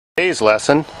Today's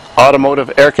lesson,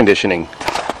 automotive air conditioning.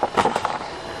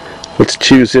 Let's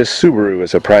choose this Subaru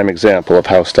as a prime example of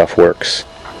how stuff works.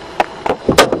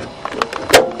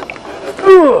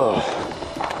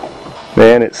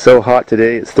 Man, it's so hot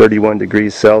today, it's 31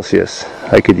 degrees Celsius.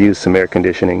 I could use some air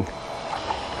conditioning.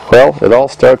 Well, it all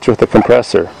starts with the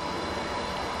compressor.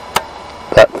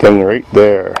 That thing right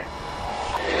there.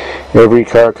 Every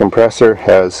car compressor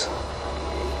has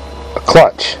a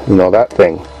clutch, you know, that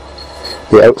thing.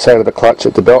 The outside of the clutch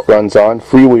that the belt runs on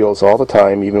freewheels all the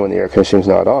time, even when the air conditioning is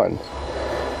not on.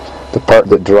 The part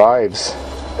that drives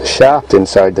the shaft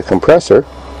inside the compressor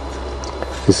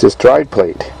is this drive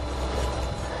plate.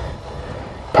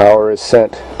 Power is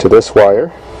sent to this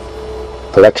wire,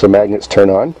 electromagnets turn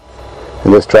on,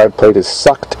 and this drive plate is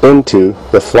sucked into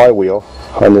the flywheel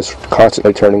on this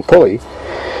constantly turning pulley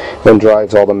and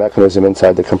drives all the mechanism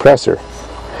inside the compressor.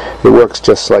 It works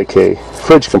just like a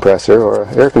fridge compressor or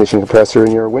an air conditioning compressor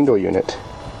in your window unit.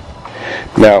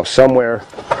 Now, somewhere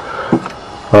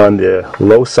on the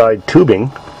low side tubing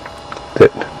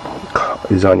that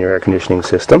is on your air conditioning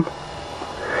system,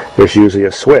 there's usually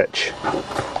a switch.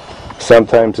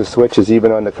 Sometimes the switch is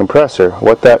even on the compressor.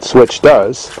 What that switch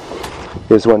does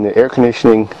is when the air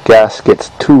conditioning gas gets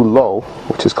too low,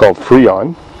 which is called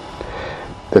freon,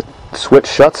 the switch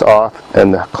shuts off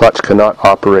and the clutch cannot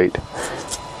operate.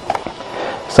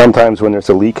 Sometimes when there's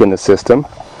a leak in the system,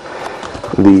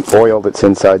 the oil that's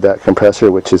inside that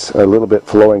compressor, which is a little bit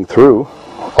flowing through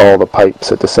all the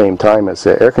pipes at the same time as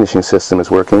the air conditioning system is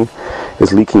working,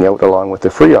 is leaking out along with the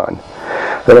freon.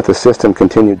 Then if the system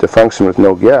continued to function with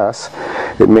no gas,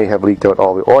 it may have leaked out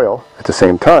all the oil at the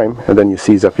same time, and then you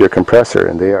seize up your compressor.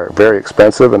 And they are very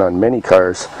expensive, and on many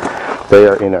cars they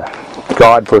are in a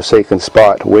god-forsaken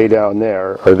spot way down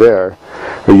there or there,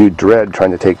 where you dread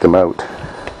trying to take them out.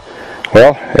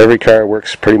 Well, every car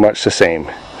works pretty much the same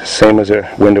as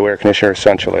a window air conditioner or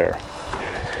central air.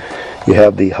 You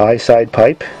have the high side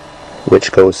pipe,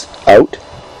 which goes out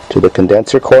to the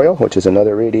condenser coil, which is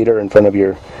another radiator in front of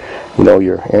your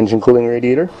engine cooling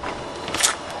radiator.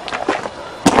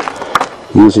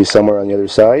 Usually somewhere on the other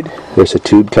side there's a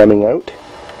tube coming out,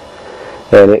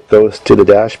 and it goes to the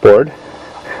dashboard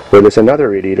where there's another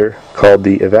radiator called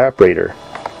the evaporator.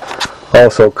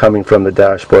 Also coming from the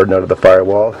dashboard and out of the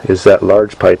firewall is that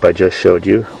large pipe I just showed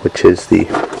you, which is the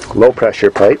low pressure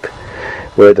pipe,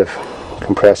 where the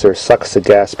compressor sucks the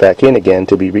gas back in again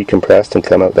to be recompressed and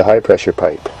come out the high pressure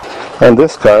pipe. On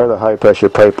this car, the high pressure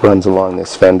pipe runs along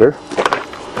this fender.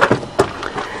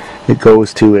 It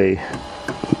goes to a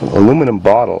aluminum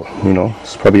bottle,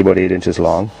 it's probably about 8 inches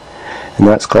long, and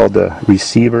that's called the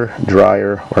receiver,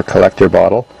 dryer, or collector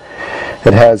bottle.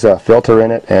 It has a filter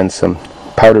in it and some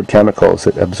powdered chemicals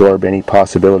that absorb any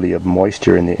possibility of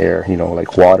moisture in the air,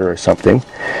 like water or something,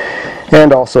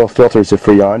 and also filters the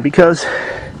freon, because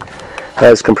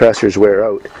as compressors wear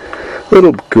out,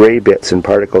 little gray bits and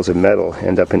particles of metal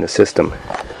end up in the system.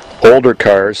 Older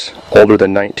cars, older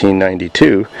than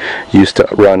 1992, used to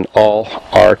run all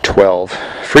R12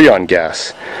 freon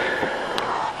gas.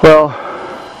 Well,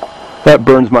 that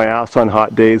burns my ass on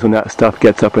hot days when that stuff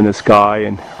gets up in the sky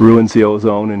and ruins the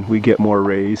ozone and we get more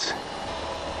rays.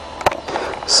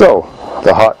 So,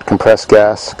 the hot compressed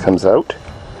gas comes out,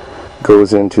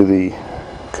 goes into the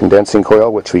condensing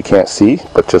coil, which we can't see,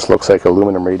 but just looks like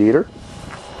aluminum radiator.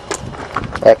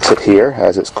 Exit here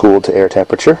as it's cooled to air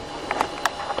temperature.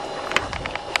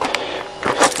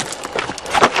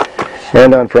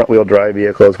 And on front wheel drive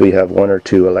vehicles we have 1 or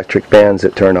 2 electric bands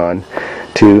that turn on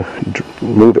to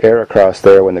move air across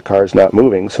there when the car's not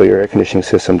moving, so your air conditioning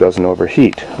system doesn't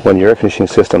overheat. When your air conditioning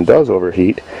system does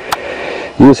overheat,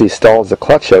 it usually stalls the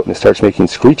clutch out and it starts making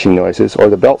screeching noises, or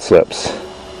the belt slips.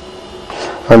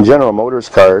 On General Motors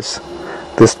cars,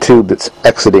 this tube that's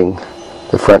exiting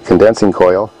the front condensing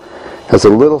coil has a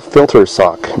little filter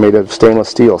sock made of stainless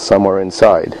steel somewhere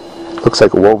inside. It looks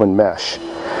like woven mesh.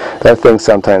 That thing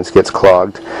sometimes gets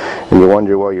clogged and you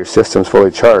wonder why your system's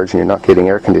fully charged and you're not getting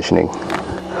air conditioning.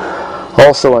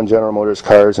 Also on General Motors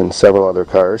cars and several other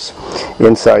cars,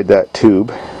 inside that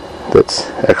tube that's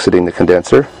exiting the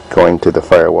condenser going to the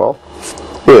firewall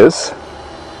is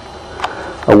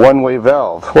a one-way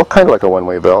valve. Well, kind of like a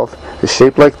one-way valve. It's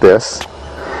shaped like this,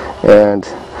 and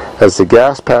as the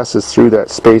gas passes through that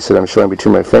space that I'm showing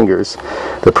between my fingers,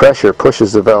 the pressure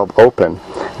pushes the valve open,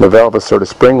 and the valve is sort of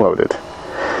spring-loaded.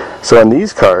 So on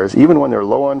these cars, even when they're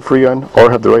low on freon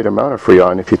or have the right amount of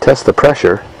freon, if you test the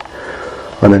pressure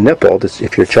on the nipple,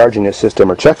 if you're charging the system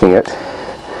or checking it,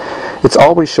 it's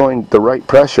always showing the right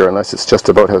pressure unless it's just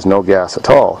about has no gas at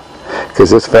all,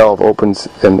 because this valve opens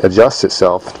and adjusts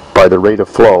itself by the rate of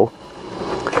flow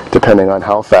depending on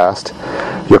how fast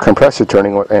your compressor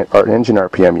turning, what engine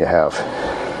RPM you have.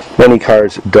 Many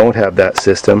cars don't have that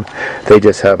system. They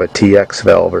just have a TX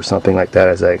valve or something like that,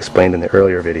 as I explained in the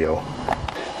earlier video.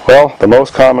 Well, the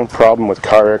most common problem with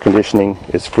car air conditioning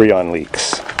is Freon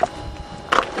leaks.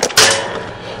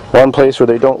 One place where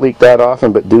they don't leak that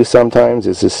often but do sometimes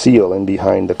is the seal in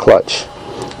behind the clutch.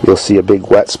 You'll see a big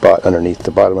wet spot underneath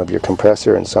the bottom of your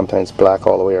compressor, and sometimes black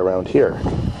all the way around here.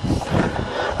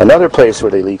 Another place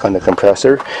where they leak on the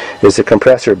compressor is the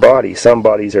compressor body. Some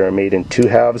bodies are made in 2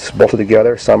 halves bolted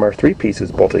together, some are 3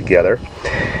 pieces bolted together,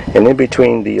 and in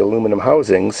between the aluminum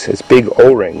housings is big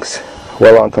O-rings.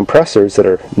 Well, on compressors that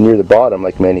are near the bottom,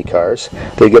 like many cars,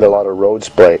 they get a lot of road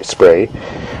spray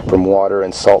from water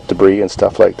and salt debris and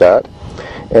stuff like that.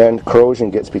 And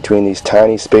corrosion gets between these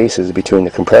tiny spaces between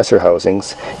the compressor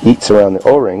housings, eats around the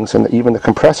O-rings, and even the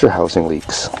compressor housing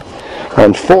leaks.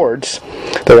 On Fords,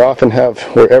 they often have,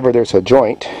 wherever there's a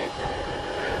joint,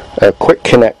 a quick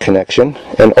connect connection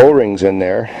and O-rings in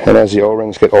there, and as the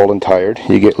O-rings get old and tired,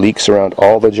 you get leaks around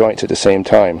all the joints at the same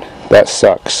time. That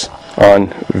sucks.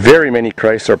 On very many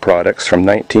Chrysler products from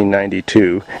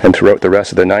 1992 and throughout the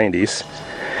rest of the 90s,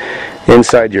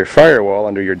 inside your firewall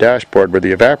under your dashboard where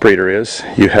the evaporator is,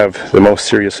 you have the most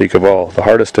serious leak of all, the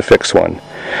hardest to fix one.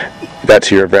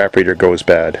 That's your evaporator goes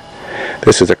bad.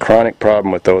 This is a chronic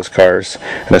problem with those cars,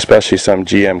 and especially some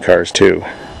GM cars too.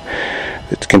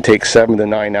 It can take 7 to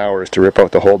 9 hours to rip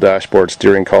out the whole dashboard,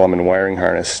 steering column and wiring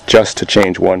harness just to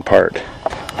change one part.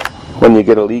 When you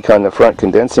get a leak on the front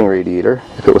condensing radiator,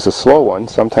 if it was a slow one,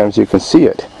 sometimes you can see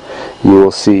it. You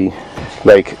will see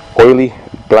like oily,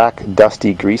 black,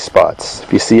 dusty grease spots.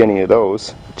 If you see any of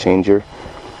those, change your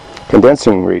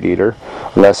condensing radiator,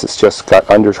 unless it's just got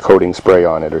undercoating spray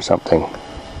on it or something.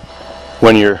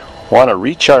 When you want to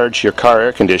recharge your car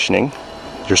air conditioning,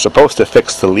 you're supposed to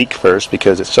fix the leak first,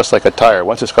 because it's just like a tire.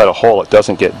 Once it's got a hole, it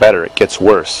doesn't get better, it gets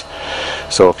worse.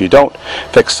 So if you don't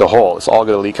fix the hole, it's all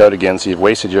going to leak out again, so you've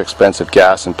wasted your expensive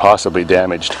gas and possibly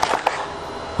damaged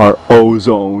our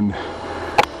ozone.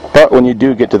 But when you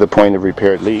do get to the point of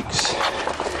repaired leaks,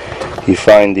 you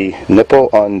find the nipple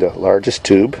on the largest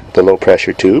tube, the low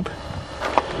pressure tube.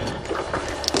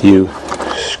 You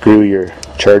screw your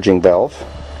charging valve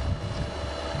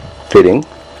fitting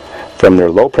from their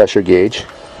low pressure gauge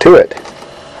to it.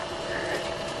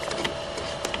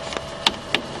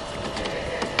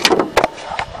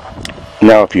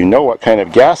 Now if you know what kind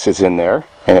of gas is in there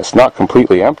and it's not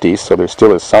completely empty, so there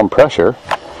still is some pressure,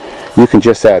 you can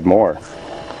just add more.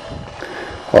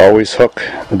 Always hook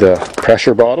the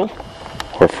pressure bottle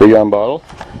or Freon bottle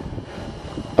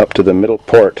up to the middle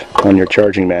port on your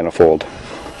charging manifold.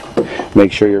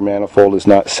 Make sure your manifold is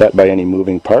not set by any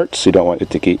moving parts. You don't want it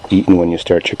to get eaten when you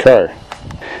start your car.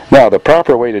 Now, the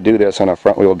proper way to do this on a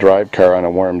front-wheel drive car on a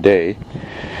warm day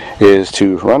is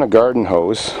to run a garden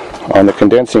hose on the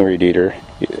condensing radiator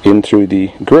in through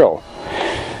the grill.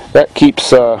 That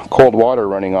keeps cold water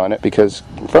running on it, because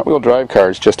front-wheel drive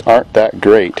cars just aren't that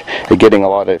great at getting a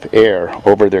lot of air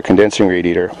over their condensing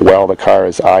radiator while the car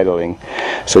is idling.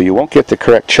 So you won't get the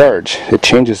correct charge. It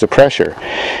changes the pressure.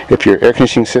 If your air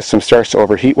conditioning system starts to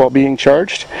overheat while being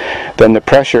charged, then the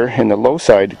pressure in the low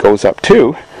side goes up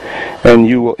too, and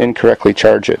you will incorrectly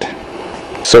charge it.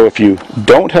 So if you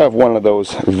don't have one of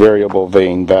those variable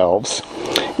vane valves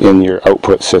in your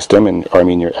output system,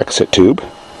 your exit tube,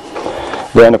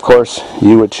 then of course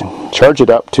you would charge it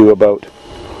up to about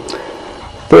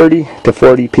 30 to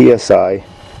 40 psi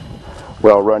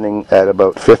while running at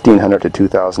about 1500 to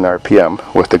 2000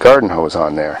 RPM with the garden hose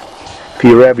on there. If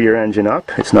you rev your engine up,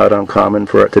 it's not uncommon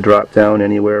for it to drop down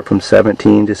anywhere from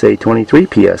 17 to say 23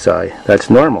 psi. That's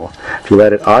normal. If you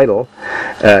let it idle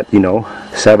at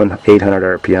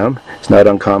 700-800 RPM, it's not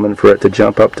uncommon for it to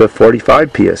jump up to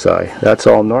 45 psi. That's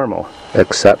all normal,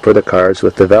 except for the cars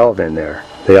with the valve in there.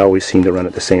 They always seem to run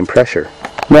at the same pressure.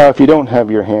 Now, if you don't have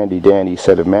your handy dandy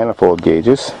set of manifold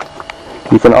gauges,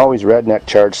 you can always redneck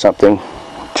charge something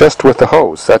just with the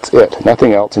hose. That's it,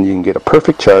 nothing else, and you can get a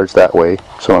perfect charge that way,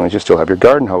 so long as you still have your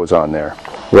garden hose on there.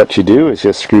 What you do is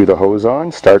just screw the hose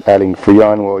on, start adding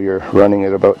Freon while you're running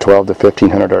at about 12 to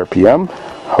 1500 RPM,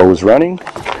 hose running,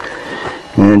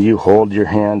 and you hold your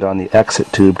hand on the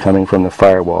exit tube coming from the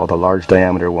firewall, the large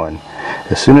diameter one.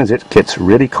 As soon as it gets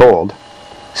really cold,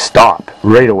 stop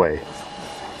right away.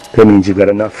 That means you've got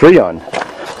enough Freon.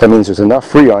 That means there's enough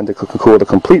Freon to cool the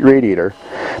complete radiator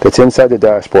that's inside the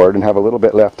dashboard and have a little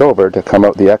bit left over to come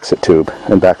out the exit tube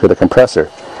and back to the compressor.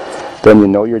 Then you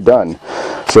know you're done.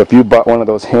 So if you bought one of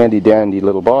those handy dandy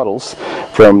little bottles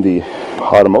from the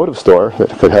automotive store that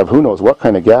could have who knows what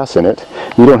kind of gas in it,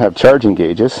 you don't have charging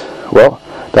gauges, well,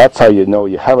 That's how you know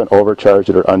you haven't overcharged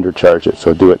it or undercharged it,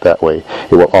 so do it that way.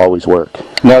 It will always work.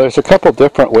 Now there's a couple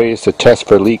different ways to test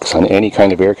for leaks on any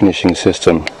kind of air conditioning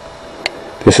system.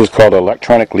 This is called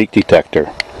electronic leak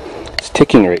detector. It's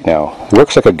ticking right now. It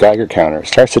works like a Geiger counter. It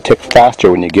starts to tick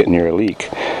faster when you get near a leak.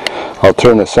 I'll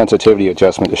turn the sensitivity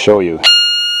adjustment to show you.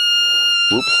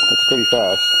 Oops, that's pretty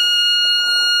fast.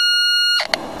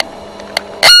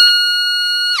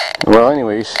 Well,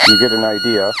 anyways, you get an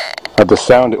idea of the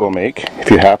sound it will make if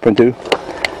you happen to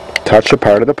touch a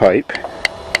part of the pipe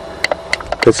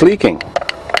that's leaking.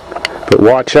 But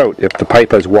watch out, if the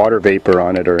pipe has water vapor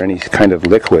on it or any kind of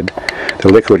liquid,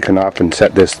 the liquid can often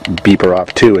set this beeper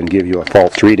off too and give you a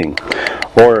false reading.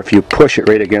 Or if you push it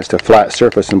right against a flat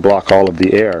surface and block all of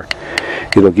the air,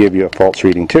 it'll give you a false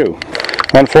reading too.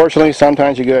 Unfortunately,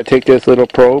 sometimes you gotta take this little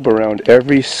probe around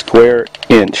every square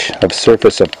inch of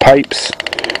surface of pipes,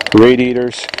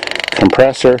 radiators,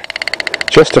 compressor,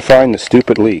 just to find the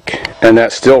stupid leak. And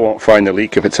that still won't find the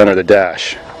leak if it's under the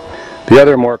dash. The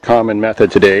other more common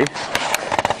method today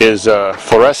is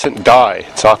fluorescent dye.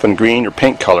 It's often green or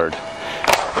pink colored.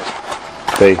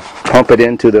 They pump it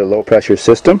into the low pressure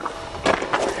system,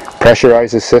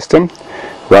 pressurize the system,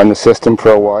 run the system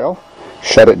for a while,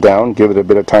 shut it down, give it a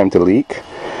bit of time to leak,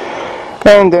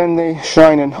 and then they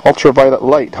shine an ultraviolet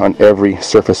light on every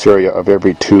surface area of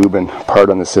every tube and part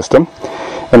on the system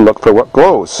and look for what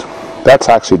glows. That's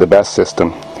actually the best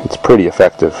system. It's pretty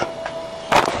effective.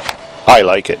 I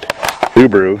like it.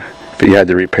 Subaru, if you had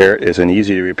to repair it, is an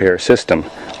easy to repair system.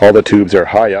 All the tubes are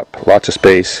high up, lots of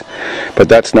space, but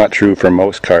that's not true for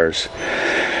most cars.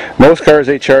 Most cars,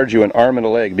 they charge you an arm and a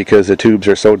leg because the tubes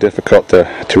are so difficult to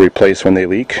replace when they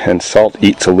leak, and salt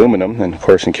eats aluminum, and of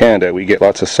course in Canada we get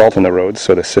lots of salt on the roads,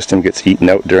 so the system gets eaten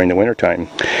out during the wintertime.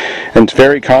 And it's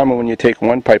very common when you take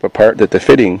one pipe apart that the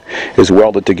fitting is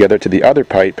welded together to the other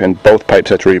pipe, and both pipes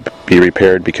have to be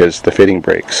repaired because the fitting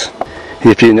breaks.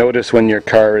 If you notice when your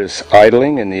car is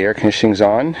idling and the air conditioning's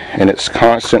on and it's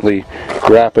constantly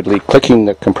rapidly clicking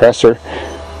the compressor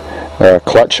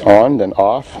clutch on then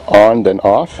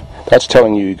off, that's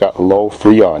telling you got low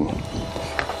freon.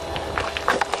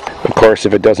 Of course,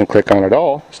 if it doesn't click on at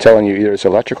all, it's telling you either it's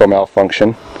electrical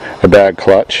malfunction, a bad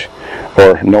clutch,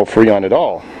 or no freon at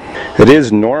all. It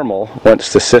is normal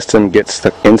once the system gets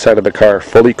the inside of the car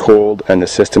fully cooled and the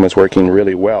system is working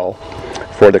really well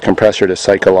for the compressor to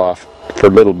cycle off for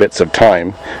little bits of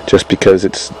time, just because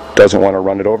it doesn't want to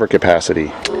run at over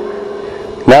capacity.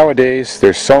 Nowadays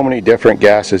there's so many different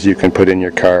gases you can put in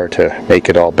your car to make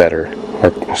it all better,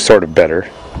 or sort of better,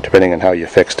 depending on how you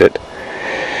fixed it.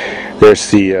 There's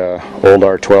the old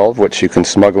R12, which you can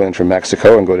smuggle in from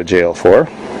Mexico and go to jail for.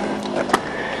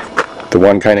 The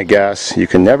one kind of gas you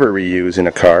can never reuse in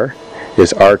a car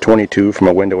is R22 from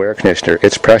a window air conditioner.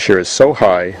 Its pressure is so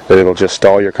high that it'll just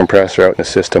stall your compressor out and the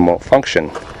system won't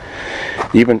function.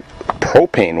 Even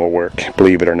propane will work,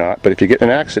 believe it or not, but if you get in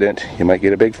an accident, you might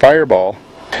get a big fireball.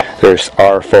 There's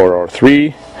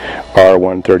R403,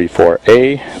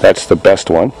 R134A, that's the best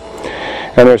one.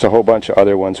 And there's a whole bunch of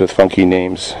other ones with funky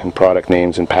names and product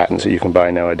names and patents that you can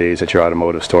buy nowadays at your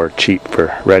automotive store cheap for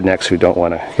rednecks who don't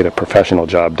want to get a professional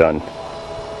job done.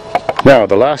 Now,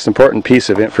 the last important piece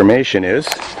of information is,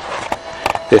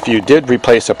 if you did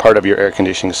replace a part of your air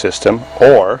conditioning system,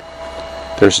 or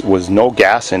there was no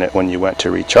gas in it when you went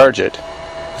to recharge it,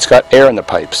 it's got air in the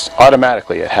pipes.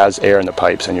 Automatically it has air in the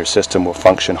pipes, and your system will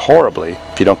function horribly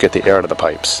if you don't get the air out of the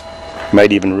pipes. It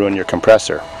might even ruin your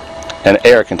compressor. And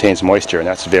air contains moisture, and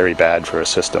that's very bad for a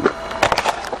system.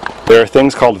 There are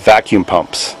things called vacuum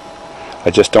pumps.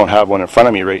 I just don't have one in front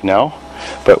of me right now,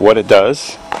 but what it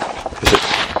does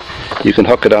is you can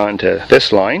hook it on to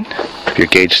this line, your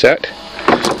gauge set,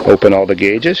 open all the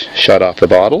gauges, shut off the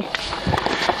bottle,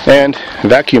 and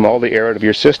vacuum all the air out of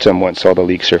your system once all the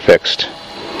leaks are fixed.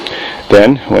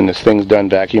 Then, when this thing's done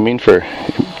vacuuming for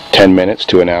 10 minutes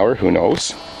to an hour, who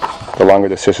knows, the longer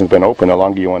the system's been open, the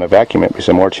longer you want to vacuum it, because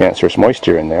the more chance there's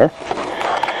moisture in there.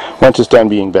 Once it's done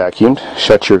being vacuumed,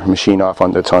 shut your machine off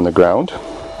that's on the ground,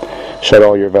 shut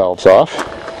all your valves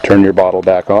off, turn your bottle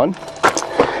back on,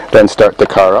 then start the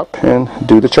car up and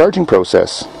do the charging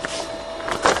process.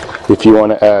 If you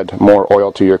want to add more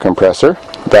oil to your compressor,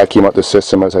 vacuum out the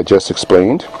system as I just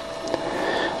explained,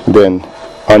 then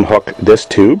unhook this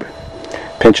tube,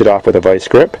 pinch it off with a vice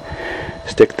grip,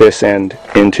 stick this end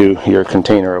into your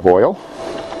container of oil,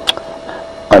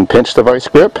 unpinch the vice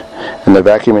grip, and the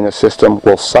vacuum in the system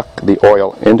will suck the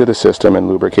oil into the system and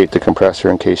lubricate the compressor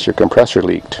in case your compressor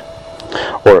leaked,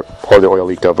 or the oil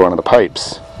leaked out of one of the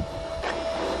pipes.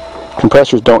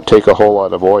 Compressors don't take a whole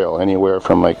lot of oil, anywhere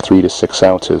from like 3 to 6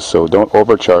 ounces, so don't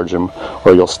overcharge them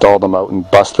or you'll stall them out and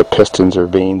bust the pistons or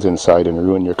vanes inside and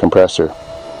ruin your compressor.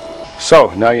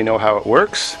 So now you know how it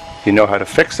works, you know how to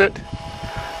fix it.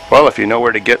 Well, if you know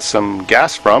where to get some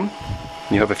gas from,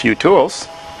 you have a few tools,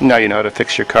 now you know how to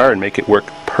fix your car and make it work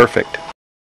perfect.